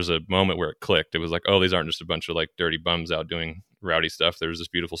 there was a moment where it clicked. It was like, oh, these aren't just a bunch of like dirty bums out doing rowdy stuff. There's this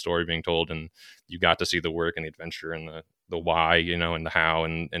beautiful story being told, and you got to see the work and the adventure and the why, and the how,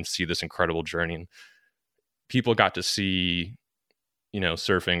 and see this incredible journey. And people got to see,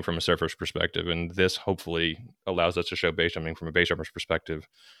 surfing from a surfer's perspective. And this hopefully allows us to show base jumping from a base jumper's perspective,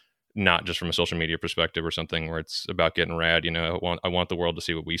 not just from a social media perspective or something where it's about getting rad. I want the world to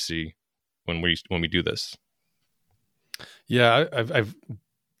see what we see when we do this. Yeah, I've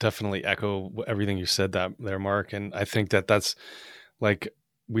definitely echo everything you said there, Mark. And I think that's like,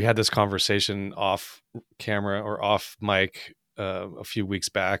 we had this conversation off camera or off mic a few weeks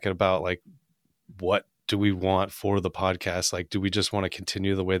back about like, what do we want for the podcast? Like, do we just want to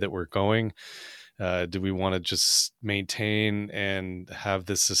continue the way that we're going? Do we want to just maintain and have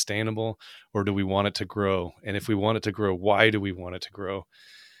this sustainable, or do we want it to grow? And if we want it to grow, why do we want it to grow?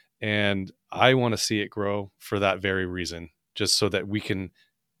 And I want to see it grow for that very reason, just so that we can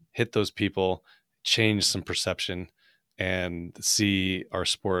hit those people, change some perception, and see our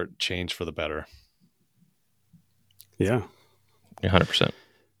sport change for the better. Yeah. 100%.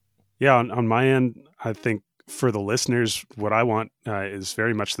 Yeah. On my end, I think for the listeners, what I want is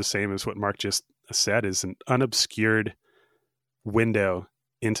very much the same as what Mark just said, is an unobscured window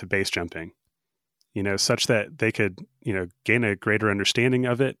into base jumping, such that they could, gain a greater understanding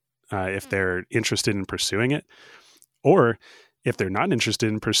of it if they're interested in pursuing it. Or if they're not interested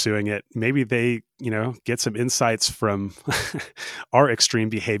in pursuing it, maybe they, get some insights from our extreme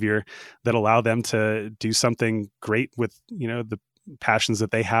behavior that allow them to do something great with, the passions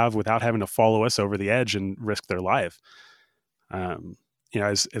that they have without having to follow us over the edge and risk their life.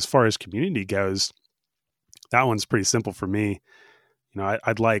 As far as community goes, that one's pretty simple for me.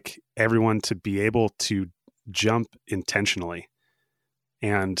 I'd like everyone to be able to jump intentionally.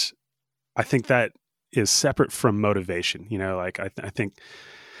 And I think that is separate from motivation. I think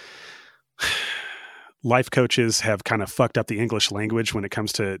life coaches have kind of fucked up the English language when it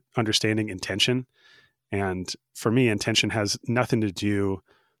comes to understanding intention. And for me, intention has nothing to do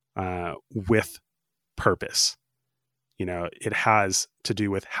with purpose. It has to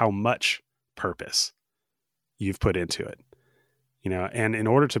do with how much purpose you've put into it. And in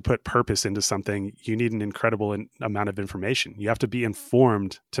order to put purpose into something, you need an incredible amount of information. You have to be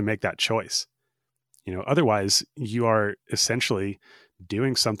informed to make that choice. Otherwise you are essentially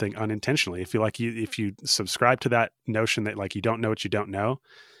doing something unintentionally. If you subscribe to that notion that like you don't know what you don't know,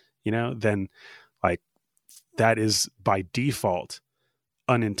 then like that is by default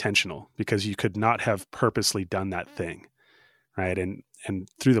unintentional, because you could not have purposely done that thing. Right. And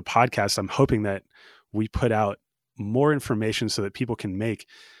through the podcast, I'm hoping that we put out more information so that people can make,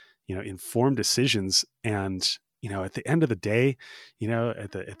 informed decisions. And, at the end of the day,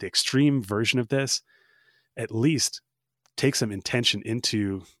 at the extreme version of this, at least take some intention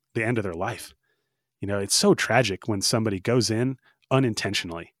into the end of their life. It's so tragic when somebody goes in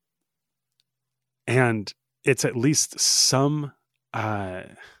unintentionally, and it's at least some,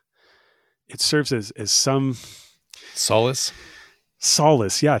 it serves as some solace.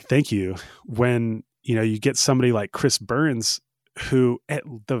 Yeah. Thank you. When, you get somebody like Chris Burns, who at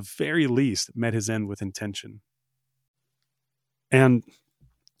the very least met his end with intention. And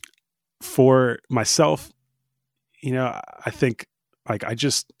for myself, I think like, I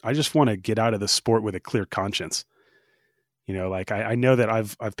just want to get out of the sport with a clear conscience. I know that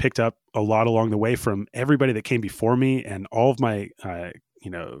I've picked up a lot along the way from everybody that came before me, and all of my,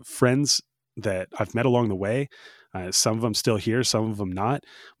 friends that I've met along the way. Some of them still here, some of them not,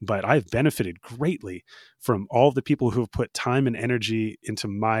 but I've benefited greatly from all of the people who have put time and energy into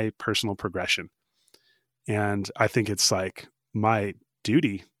my personal progression. And I think it's like my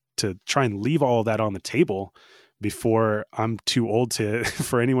duty to try and leave all of that on the table before I'm too old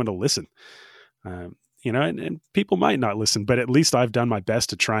for anyone to listen. And people might not listen, but at least I've done my best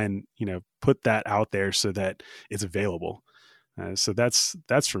to try and, put that out there so that it's available. So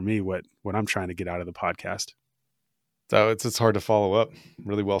that's for me what I'm trying to get out of the podcast. So it's hard to follow up.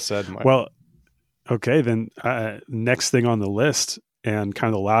 Really well said, Mike. Well, okay, then next thing on the list, and kind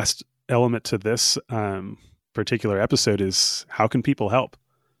of the last element to this particular episode, is how can people help?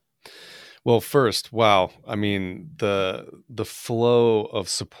 Well, first, wow. I mean, the flow of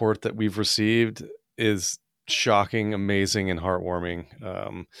support that we've received is shocking, amazing, and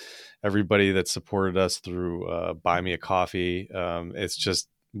heartwarming. Everybody that supported us through Buy Me a Coffee, it's just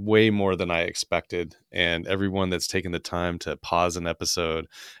way more than I expected. And everyone that's taken the time to pause an episode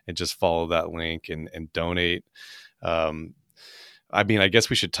and just follow that link and donate. I mean, I guess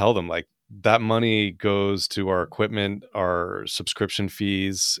we should tell them, like, that money goes to our equipment, our subscription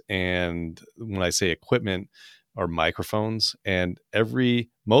fees. And when I say equipment, our microphones, and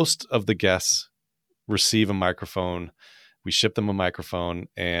most of the guests receive a microphone. We ship them a microphone,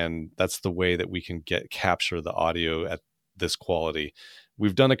 and that's the way that we can capture the audio at this quality.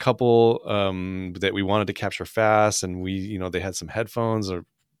 We've done a couple that we wanted to capture fast, and they had some headphones, or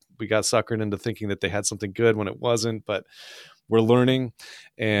we got suckered into thinking that they had something good when it wasn't, but we're learning,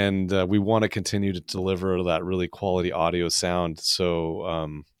 and we want to continue to deliver that really quality audio sound.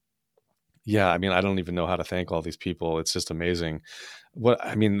 So Yeah, I mean, I don't even know how to thank all these people. It's just amazing.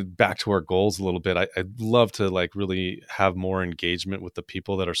 Back to our goals a little bit. I'd love to like really have more engagement with the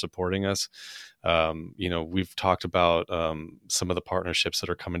people that are supporting us. We've talked about some of the partnerships that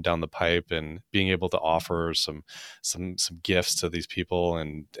are coming down the pipe, and being able to offer some gifts to these people,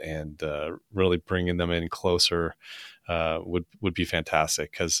 and really bringing them in closer would be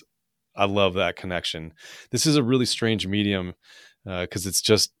fantastic, because I love that connection. This is a really strange medium, because it's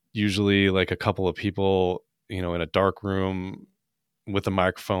just usually like a couple of people, in a dark room with the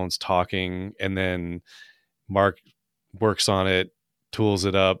microphones talking, and then Mark works on it, tools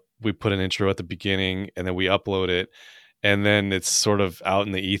it up. We put an intro at the beginning, and then we upload it, and then it's sort of out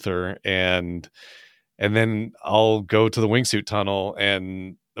in the ether. And then I'll go to the wingsuit tunnel,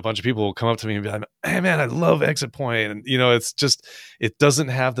 and a bunch of people will come up to me and be like, "Hey man, I love Exit Point." And it's just, it doesn't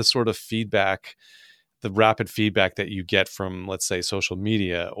have the sort of feedback, the rapid feedback that you get from, let's say, social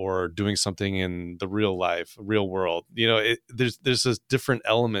media or doing something in the real world. There's a different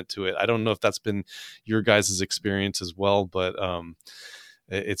element to it. I don't know if that's been your guys' experience as well, but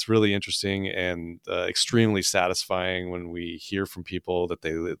it's really interesting and extremely satisfying when we hear from people that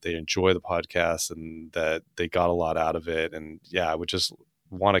they enjoy the podcast and that they got a lot out of it. And I would just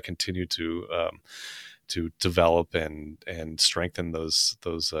want to continue to develop and strengthen those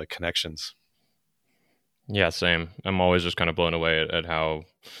connections. Yeah, same. I'm always just kind of blown away at how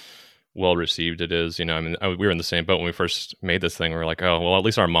well received it is. We were in the same boat when we first made this thing. We were like, oh, well, at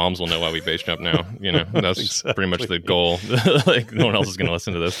least our moms will know why we base jump now. That's exactly. Pretty much the goal. Like, no one else is going to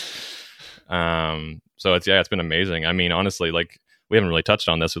listen to this. So it's been amazing. I mean, honestly, like, we haven't really touched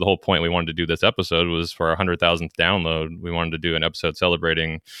on this. So the whole point we wanted to do this episode was for our 100,000th download. We wanted to do an episode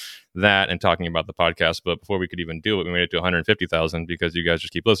celebrating that and talking about the podcast. But before we could even do it, we made it to 150,000 because you guys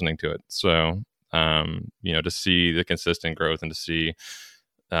just keep listening to it. So, to see the consistent growth and to see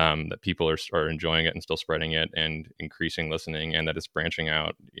that people are enjoying it and still spreading it and increasing listening, and that it's branching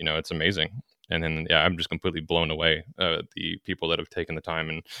out, it's amazing. And then, I'm just completely blown away. The people that have taken the time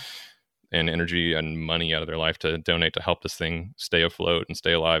and energy and money out of their life to donate to help this thing stay afloat and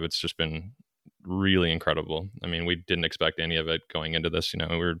stay alive. It's just been really incredible. I mean, we didn't expect any of it going into this.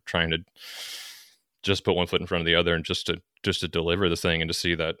 We were trying to just put one foot in front of the other and just to deliver this thing, and to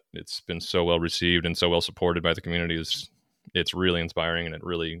see that it's been so well received and so well supported by the community it's really inspiring, and it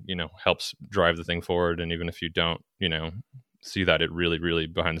really, helps drive the thing forward. And even if you don't, see that, it really, really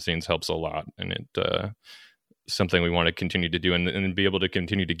behind the scenes helps a lot. And it, something we want to continue to do and be able to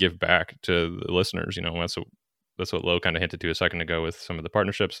continue to give back to the listeners. That's what Lo kind of hinted to a second ago with some of the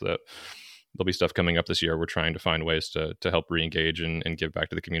partnerships, that there'll be stuff coming up this year. We're trying to find ways to help re-engage and give back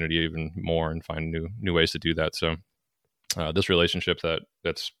to the community even more, and find new ways to do that. So this relationship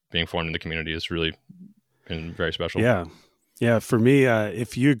that's being formed in the community has really been very special. Yeah. For me,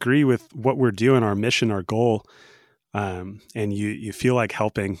 if you agree with what we're doing, our mission, our goal, and you feel like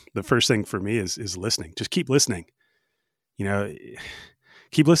helping, the first thing for me is listening. Just keep listening.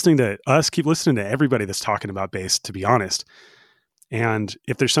 Keep listening to us. Keep listening to everybody that's talking about bass, to be honest. And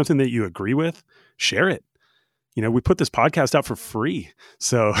if there's something that you agree with, share it. We put this podcast out for free.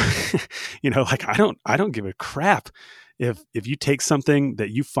 So, I don't give a crap if you take something that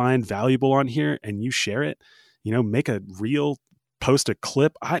you find valuable on here and you share it, make a reel, post a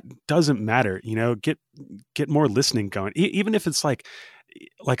clip. Doesn't matter, get more listening going. Even if it's like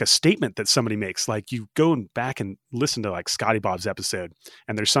a statement that somebody makes, like you go back and listen to like Scotty Bob's episode,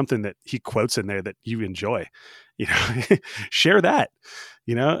 and there's something that he quotes in there that you enjoy, share that,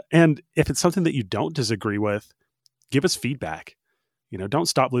 and if it's something that you don't disagree with, give us feedback. Don't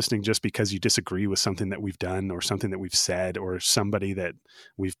stop listening just because you disagree with something that we've done or something that we've said or somebody that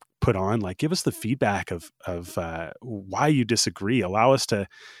we've put on. Like, give us the feedback of why you disagree. Allow us to,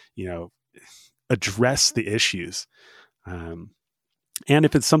 address the issues. And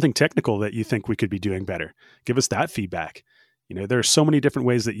if it's something technical that you think we could be doing better, give us that feedback. There are so many different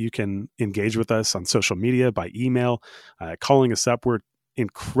ways that you can engage with us on social media, by email, calling us up. We're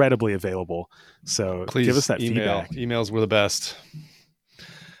incredibly available. So please give us that feedback. Emails were the best.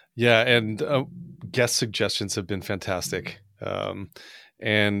 Yeah. And guest suggestions have been fantastic.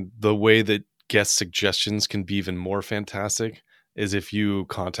 And the way that guest suggestions can be even more fantastic is if you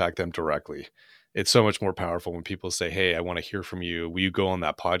contact them directly. It's so much more powerful when people say, hey, I want to hear from you. Will you go on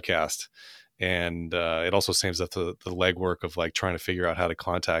that podcast? And it also saves up the legwork of like trying to figure out how to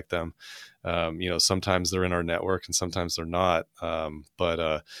contact them. Sometimes they're in our network and sometimes they're not.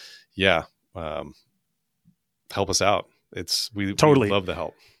 But help us out. We love the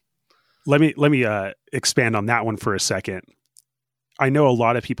help. Let me expand on that one for a second. I know a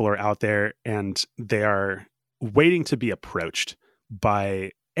lot of people are out there and they are waiting to be approached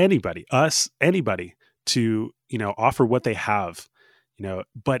by anybody, anybody to, offer what they have,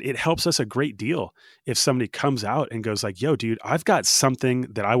 but it helps us a great deal if somebody comes out and goes like, yo, dude, I've got something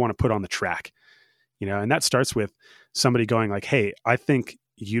that I want to put on the track, and that starts with somebody going like, hey, I think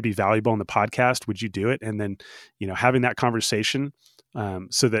you'd be valuable in the podcast. Would you do it? And then, having that conversation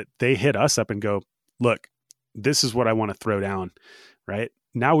so that they hit us up and go, look, this is what I want to throw down, right?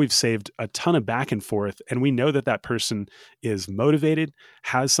 Now we've saved a ton of back and forth, and we know that that person is motivated,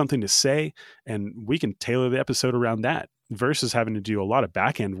 has something to say, and we can tailor the episode around that versus having to do a lot of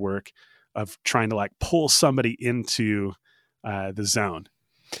back end work of trying to like pull somebody into the zone.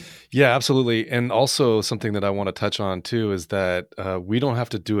 Yeah, absolutely. And also something that I want to touch on too is that we don't have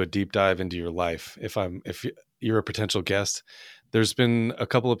to do a deep dive into your life. If you're a potential guest, there's been a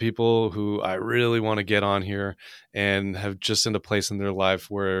couple of people who I really want to get on here and have just in a place in their life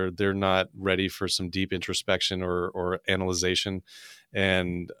where they're not ready for some deep introspection or analyzation.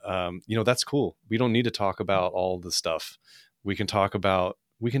 And, that's cool. We don't need to talk about all the stuff. We can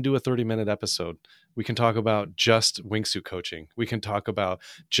do a 30-minute episode. We can talk about just wingsuit coaching. We can talk about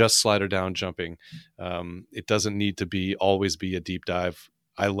just slider down jumping. It doesn't need to always be a deep dive.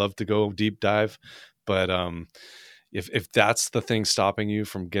 I love to go deep dive, but if that's the thing stopping you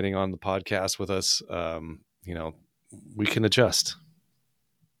from getting on the podcast with us, we can adjust.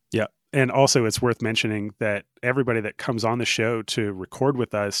 Yeah. And also it's worth mentioning that everybody that comes on the show to record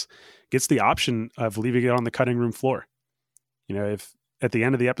with us gets the option of leaving it on the cutting room floor. If at the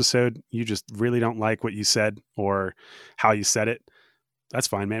end of the episode, you just really don't like what you said or how you said it, that's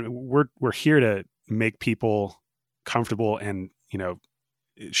fine, man. We're here to make people comfortable and,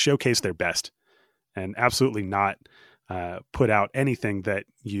 showcase their best and absolutely not put out anything that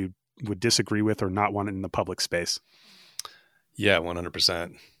you would disagree with or not want in the public space. Yeah,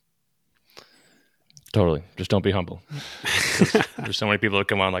 100%. Totally. Just don't be humble. There's so many people that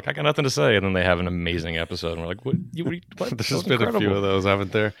come on like, I got nothing to say. And then they have an amazing episode. And we're like, what? There's been a few of those,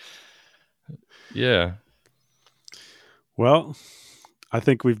 haven't there? Yeah. Well, I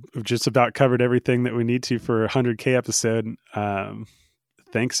think we've just about covered everything that we need to for a 100K episode.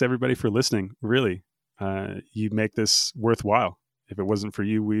 Thanks everybody for listening. Really, you make this worthwhile. If it wasn't for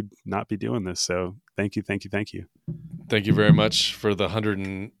you, we'd not be doing this. So thank you. Thank you very much for the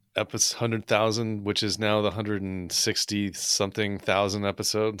 100,000, which is now the 160 something thousand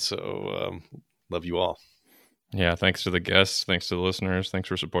episode. So love you all. Yeah. Thanks to the guests. Thanks to the listeners. Thanks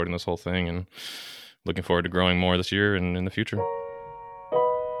for supporting this whole thing, and looking forward to growing more this year and in the future.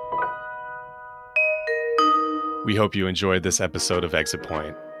 We hope you enjoyed this episode of Exit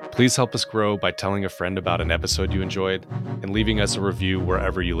Point. Please help us grow by telling a friend about an episode you enjoyed and leaving us a review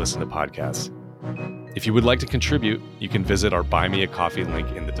wherever you listen to podcasts. If you would like to contribute, you can visit our Buy Me a Coffee link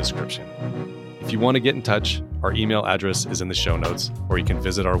in the description. If you want to get in touch, our email address is in the show notes, or you can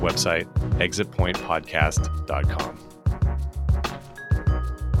visit our website, exitpointpodcast.com.